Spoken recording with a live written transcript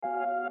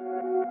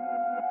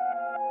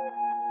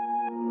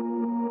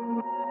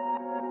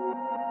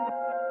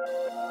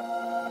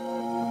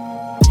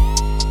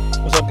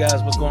up,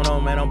 guys? What's going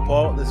on, man? I'm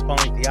Paul. This is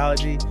Pauline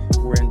Theology.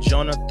 We're in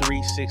Jonah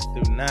 3, 6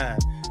 through 9.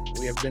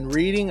 We have been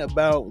reading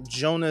about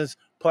Jonah's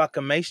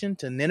proclamation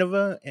to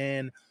Nineveh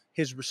and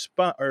his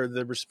response, or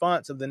the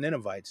response of the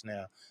Ninevites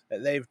now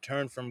that they've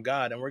turned from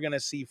God. And we're going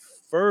to see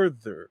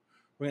further.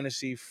 We're going to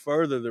see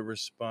further the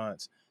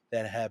response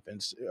that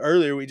happens.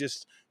 Earlier, we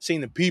just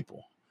seen the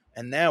people.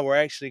 And now we're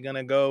actually going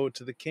to go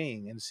to the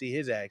king and see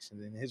his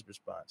actions and his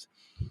response.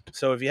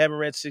 So if you haven't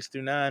read 6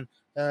 through 9,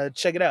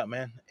 check it out,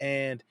 man.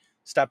 And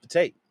stop the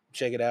tape.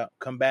 Check it out.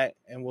 Come back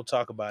and we'll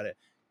talk about it.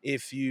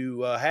 If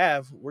you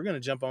have, we're going to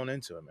jump on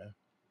into it, man.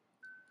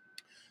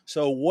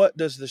 So what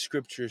does the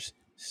scriptures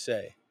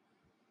say?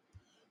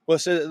 Well, it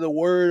said that the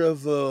word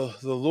of the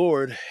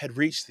Lord had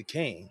reached the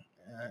king.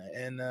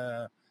 And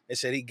it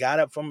said he got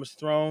up from his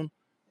throne.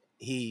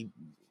 He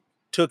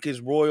took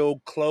his royal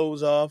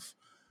clothes off.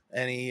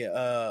 And he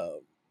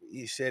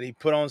said he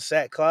put on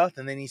sackcloth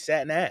and then he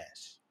sat in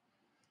ash.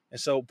 And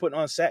so putting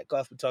on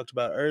sackcloth we talked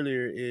about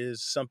earlier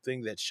is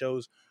something that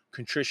shows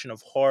contrition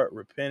of heart,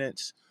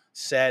 repentance,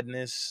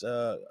 sadness,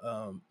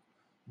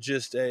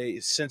 just a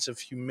sense of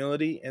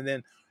humility. And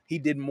then he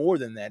did more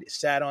than that. He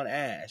sat on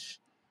ash.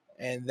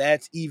 And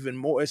that's even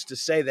more. It's to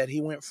say that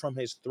he went from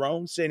his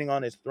throne, sitting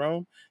on his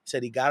throne,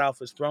 said he got off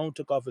his throne,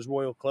 took off his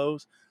royal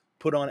clothes,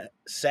 put on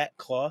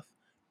sackcloth,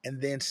 and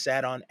then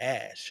sat on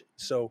ash.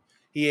 So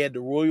he had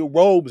the royal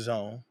robes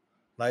on,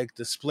 like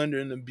the splendor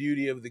and the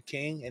beauty of the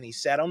king, and he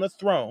sat on the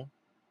throne.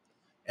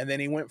 And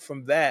then he went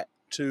from that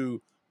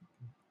to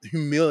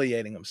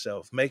humiliating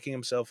himself, making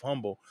himself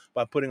humble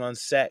by putting on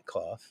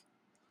sackcloth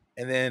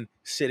and then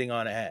sitting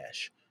on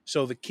ash.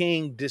 So the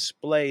king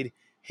displayed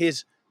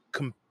his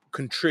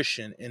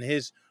contrition and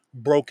his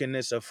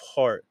brokenness of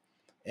heart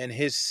and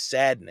his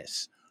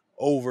sadness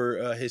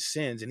over his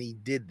sins, and he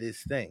did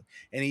this thing.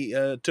 And he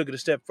took it a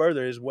step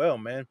further as well,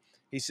 man.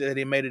 He said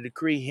he made a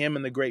decree, him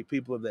and the great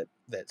people of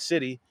that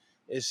city.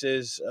 It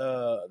says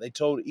they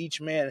told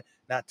each man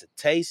not to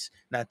taste,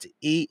 not to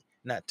eat,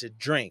 not to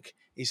drink.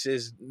 He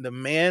says the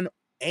man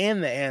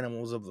and the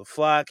animals of the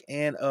flock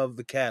and of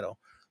the cattle.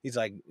 He's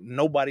like,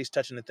 nobody's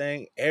touching the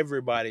thing.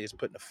 Everybody is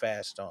putting a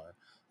fast on.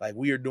 Like,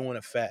 we are doing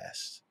a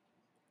fast.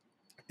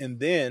 And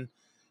then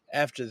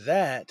after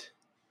that,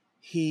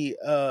 he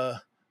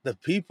the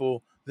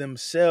people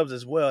themselves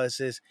as well, it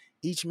says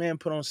each man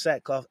put on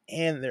sackcloth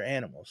and their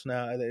animals.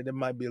 Now that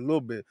might be a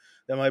little bit,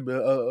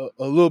 a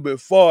little bit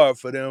far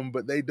for them,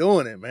 but they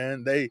doing it,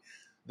 man.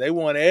 They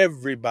want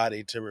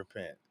everybody to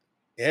repent,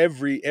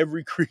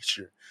 every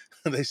creature.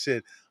 They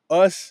said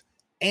us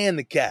and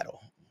the cattle.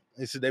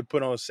 They said they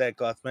put on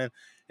sackcloth, man,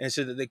 and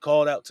said that they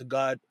called out to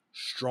God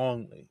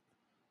strongly,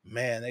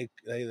 man.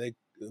 They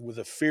with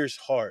a fierce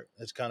heart.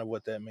 That's kind of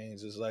what that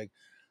means. It's like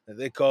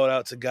they called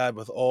out to God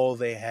with all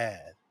they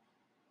had.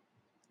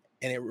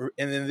 And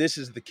then this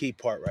is the key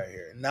part right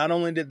here. Not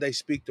only did they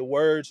speak the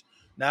words,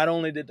 not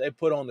only did they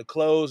put on the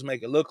clothes,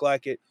 make it look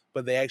like it,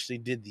 but they actually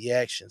did the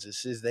actions. It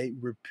says they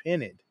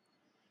repented,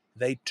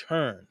 they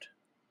turned,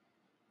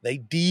 they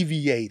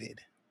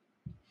deviated,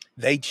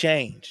 they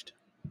changed.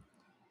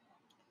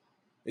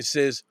 It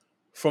says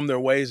from their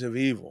ways of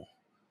evil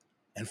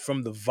and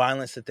from the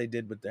violence that they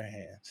did with their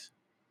hands.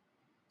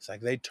 It's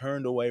like they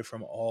turned away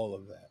from all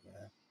of that,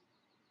 man.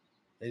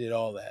 They did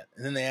all that.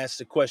 And then they ask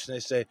the question, they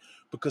say,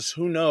 because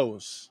who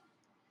knows?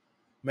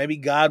 Maybe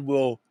God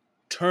will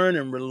turn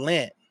and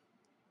relent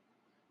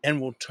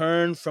and will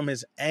turn from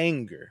his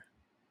anger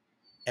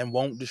and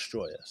won't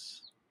destroy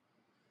us.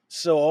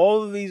 So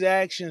all of these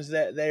actions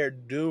that they are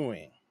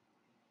doing,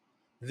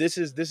 this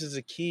is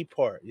a key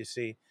part, you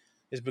see,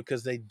 is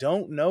because they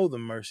don't know the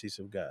mercies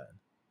of God.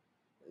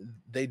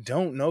 They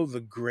don't know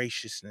the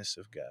graciousness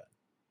of God.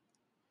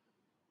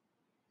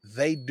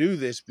 They do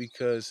this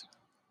because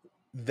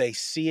they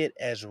see it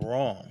as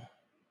wrong.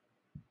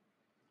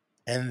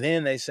 And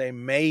then they say,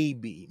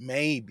 maybe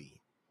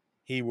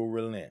he will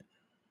relent.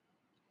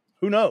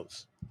 Who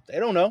knows? They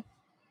don't know.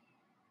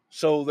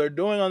 So they're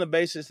doing on the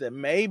basis that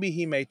maybe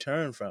he may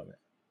turn from it.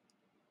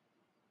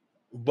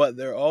 But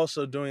they're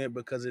also doing it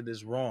because it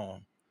is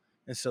wrong.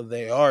 And so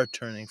they are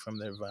turning from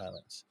their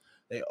violence.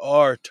 They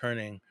are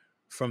turning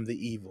from the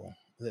evil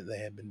that they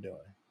have been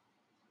doing.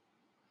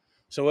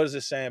 So what does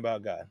it say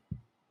about God?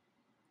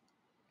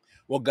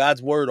 Well,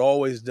 God's word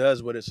always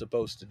does what it's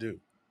supposed to do.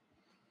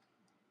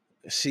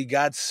 See,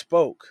 God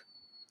spoke.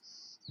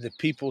 The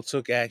people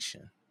took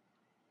action.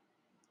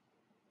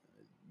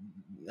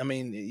 I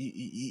mean,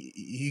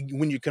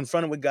 when you're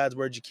confronted with God's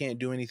word, you can't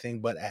do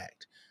anything but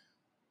act.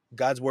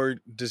 God's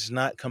word does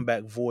not come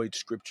back void,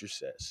 scripture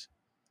says.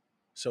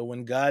 So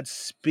when God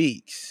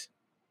speaks,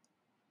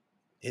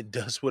 it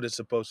does what it's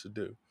supposed to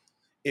do.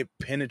 It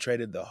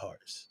penetrated the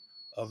hearts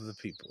of the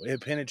people. It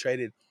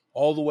penetrated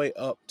all the way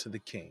up to the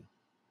king.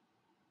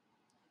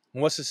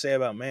 And what's it say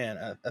about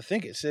man? I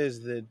think it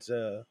says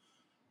that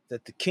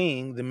that the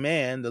king, the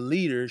man, the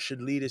leader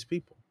should lead his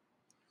people.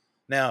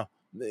 Now,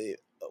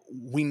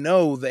 we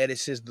know that it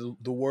says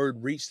the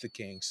word reached the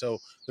king. So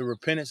the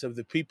repentance of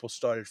the people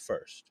started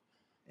first.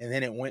 And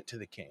then it went to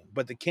the king.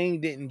 But the king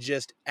didn't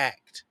just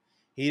act.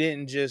 He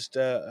didn't just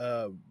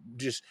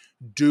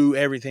do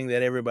everything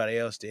that everybody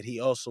else did. He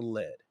also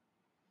led.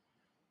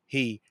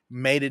 He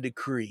made a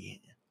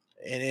decree.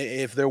 And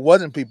if there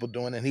wasn't people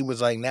doing it, he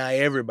was like, now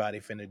everybody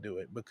finna do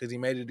it, because he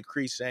made a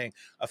decree saying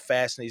a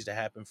fast needs to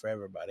happen for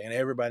everybody, and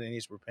everybody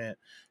needs to repent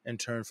and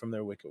turn from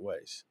their wicked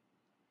ways.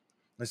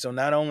 And so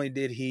not only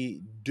did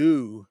he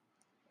do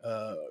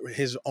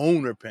his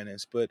own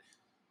repentance, but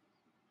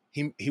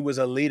he was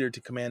a leader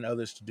to command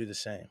others to do the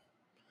same.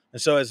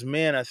 And so as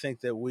men, I think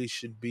that we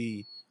should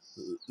be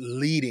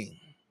leading.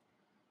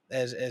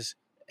 As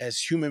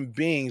human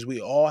beings,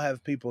 we all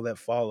have people that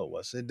follow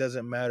us. It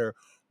doesn't matter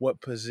what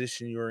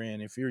position you're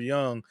in. If you're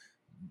young,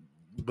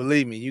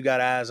 believe me, you got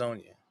eyes on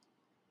you.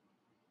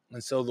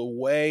 And so the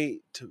way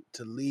to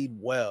lead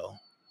well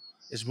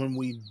is when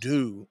we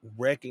do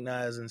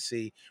recognize and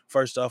see.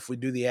 First off, we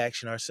do the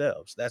action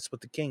ourselves. That's what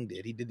the king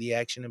did. He did the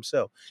action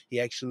himself. He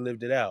actually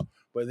lived it out.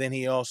 But then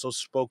he also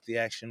spoke the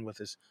action with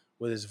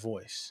his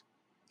voice.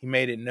 He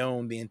made it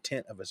known the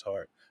intent of his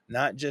heart,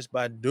 not just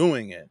by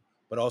doing it,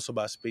 but also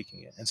by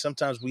speaking it. And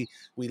sometimes we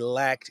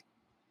lacked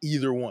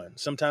either one.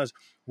 Sometimes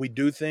we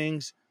do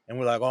things and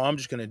we're like, oh, I'm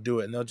just going to do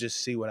it, and they'll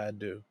just see what I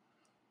do.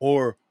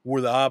 Or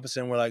we're the opposite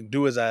and we're like,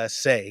 do as I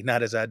say,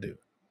 not as I do.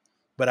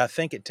 But I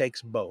think it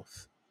takes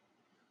both.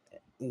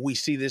 We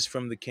see this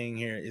from the king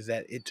here, is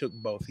that it took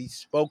both. He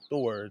spoke the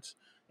words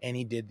and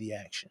he did the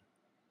action.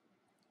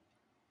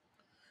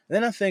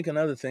 Then I think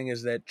another thing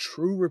is that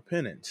true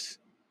repentance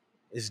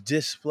is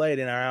displayed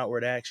in our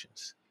outward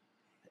actions.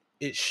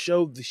 It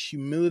showed the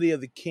humility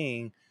of the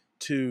king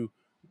to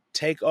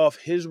take off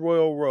his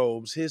royal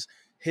robes, his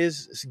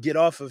get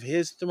off of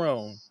his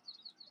throne,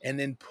 and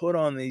then put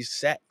on these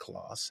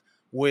sackcloths,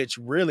 which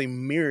really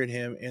mirrored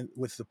him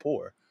with the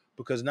poor.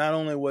 Because not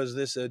only was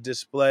this a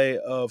display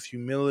of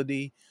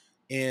humility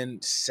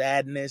and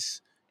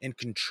sadness and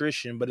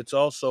contrition, but it's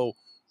also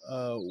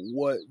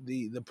what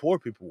the poor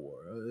people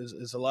wore.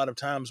 It's a lot of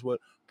times what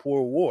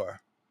poor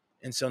wore.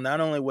 And so not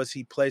only was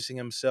he placing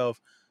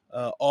himself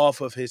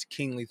off of his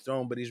kingly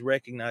throne, but he's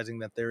recognizing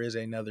that there is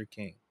another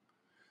king.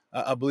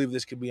 I believe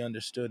this could be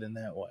understood in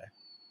that way.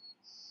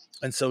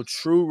 And so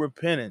true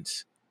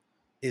repentance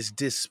is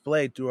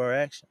displayed through our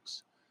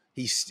actions.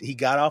 He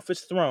got off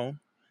his throne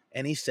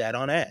and he sat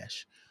on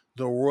ash,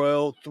 the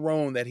royal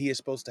throne that he is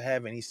supposed to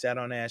have, and he sat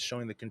on ash,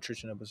 showing the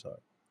contrition of his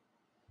heart.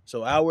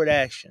 So outward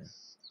action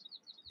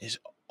is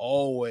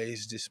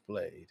always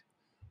displayed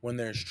when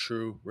there's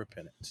true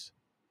repentance.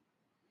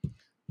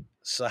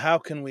 So how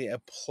can we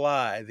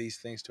apply these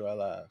things to our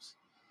lives?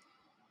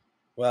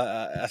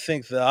 Well, I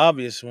think the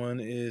obvious one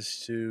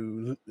is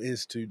to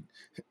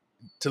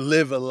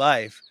live a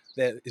life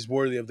that is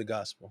worthy of the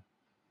gospel.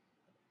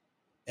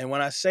 And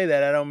when I say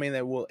that, I don't mean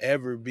that we'll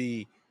ever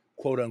be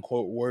quote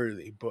unquote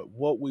worthy, but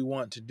what we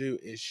want to do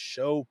is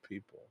show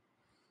people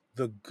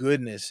the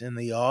goodness and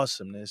the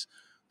awesomeness,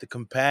 the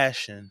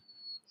compassion,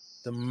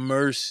 the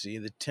mercy,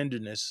 the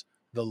tenderness,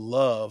 the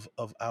love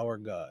of our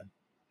God.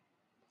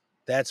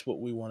 That's what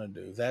we want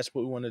to do. That's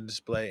what we want to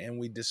display. And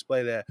we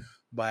display that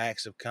by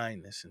acts of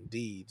kindness and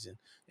deeds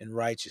and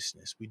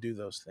righteousness. We do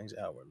those things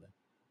outwardly.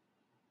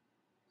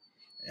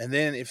 And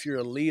then if you're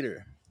a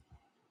leader,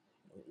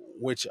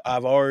 which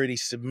I've already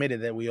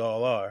submitted that we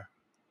all are,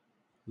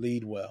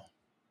 lead well.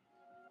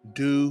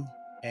 Do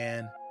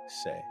and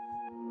say.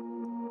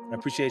 I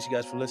appreciate you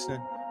guys for listening,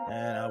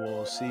 and I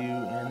will see you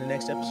in the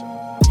next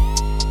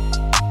episode.